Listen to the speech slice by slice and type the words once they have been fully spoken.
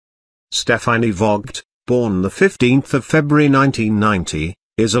Stefanie Vogt, born the 15th of February 1990,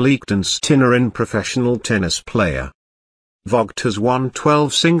 is a Liechtensteinerin professional tennis player. Vogt has won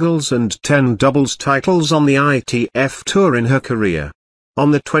 12 singles and 10 doubles titles on the ITF Tour in her career.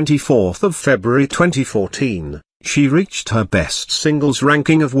 On the 24th of February 2014, she reached her best singles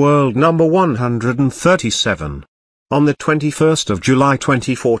ranking of world number 137. On the 21st of July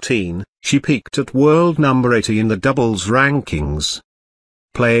 2014, she peaked at world number 80 in the doubles rankings.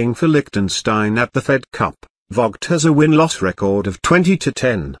 Playing for Liechtenstein at the Fed Cup, Vogt has a win-loss record of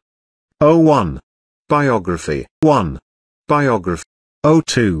 20-10. 01. Biography 1. Biography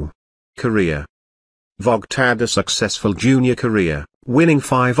 02. Career. Vogt had a successful junior career, winning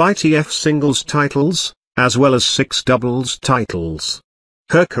 5 ITF singles titles, as well as 6 doubles titles.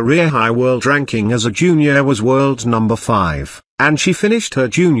 Her career-high world ranking as a junior was world number 5, and she finished her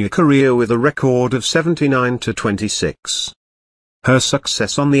junior career with a record of 79-26. Her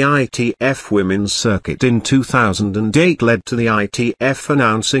success on the ITF Women's Circuit in 2008 led to the ITF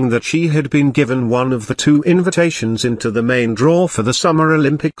announcing that she had been given one of the 2 invitations into the main draw for the Summer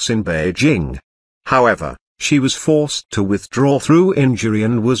Olympics in Beijing. However, she was forced to withdraw through injury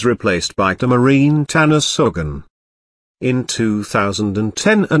and was replaced by Tamarine Tanasugan. In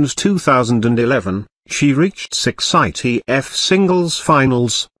 2010 and 2011, she reached 6 ITF singles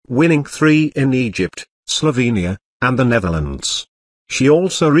finals, winning 3 in Egypt, Slovenia, and the Netherlands. She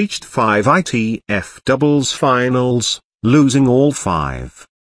also reached 5 ITF doubles finals, losing all 5.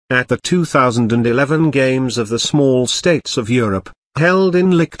 At the 2011 Games of the Small States of Europe, held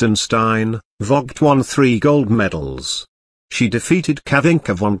in Liechtenstein, Vogt won 3 gold medals. She defeated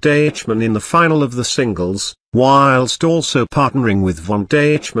Katinka von Deichmann in the final of the singles, whilst also partnering with von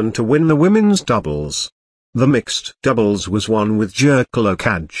Deichmann to win the women's doubles. The mixed doubles was won with Jerko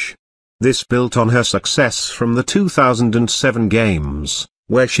Lokaj. This built on her success from the 2007 Games,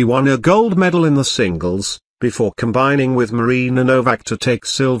 where she won a gold medal in the singles, before combining with Marina Novak to take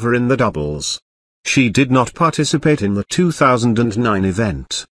silver in the doubles. She did not participate in the 2009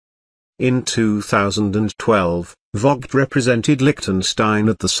 event. In 2012, Vogt represented Liechtenstein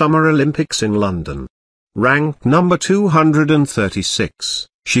at the Summer Olympics in London. Ranked number 236,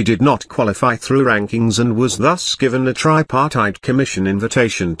 she did not qualify through rankings and was thus given a tripartite commission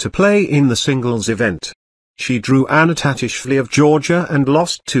invitation to play in the singles event. She drew Anna Tatishvili of Georgia and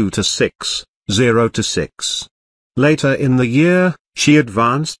lost 2-6, 0-6. Later in the year, she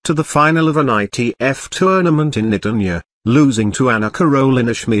advanced to the final of an ITF tournament in Lithuania, losing to Anna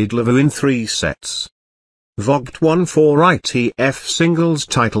Karolina Schmiedlova in 3 sets. Vogt won 4 ITF singles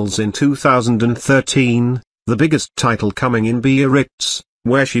titles in 2013, the biggest title coming in Biarritz,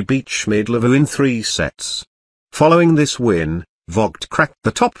 where she beat Schmiedlova in 3 sets. Following this win, Vogt cracked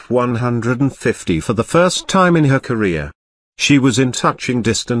the top 150 for the first time in her career. She was in touching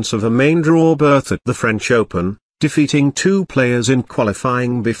distance of a main draw berth at the French Open, defeating 2 players in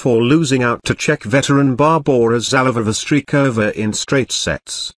qualifying before losing out to Czech veteran Barbora Zalova-Vostrikova in straight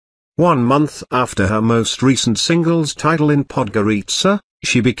sets. 1 month after her most recent singles title in Podgorica,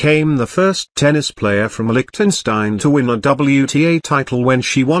 she became the first tennis player from Liechtenstein to win a WTA title when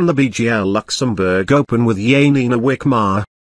she won the BGL Luxembourg Open with Janina Wickmar.